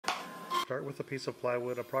Start with a piece of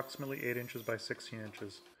plywood approximately 8 inches by 16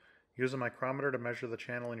 inches. Use a micrometer to measure the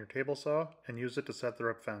channel in your table saw and use it to set the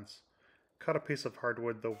rip fence. Cut a piece of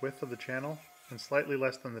hardwood the width of the channel and slightly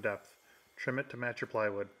less than the depth. Trim it to match your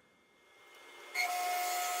plywood.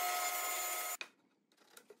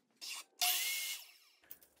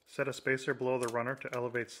 Set a spacer below the runner to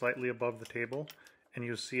elevate slightly above the table and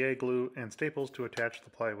use CA glue and staples to attach the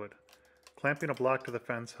plywood. Clamping a block to the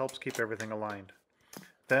fence helps keep everything aligned.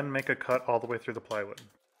 Then make a cut all the way through the plywood.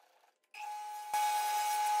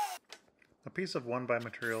 A piece of 1x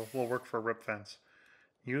material will work for a rip fence.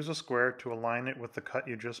 Use a square to align it with the cut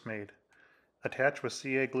you just made. Attach with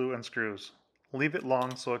CA glue and screws. Leave it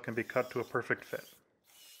long so it can be cut to a perfect fit.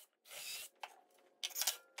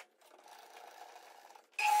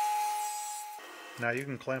 Now you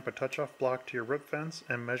can clamp a touch-off block to your rip fence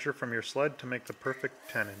and measure from your sled to make the perfect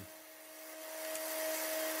tenon.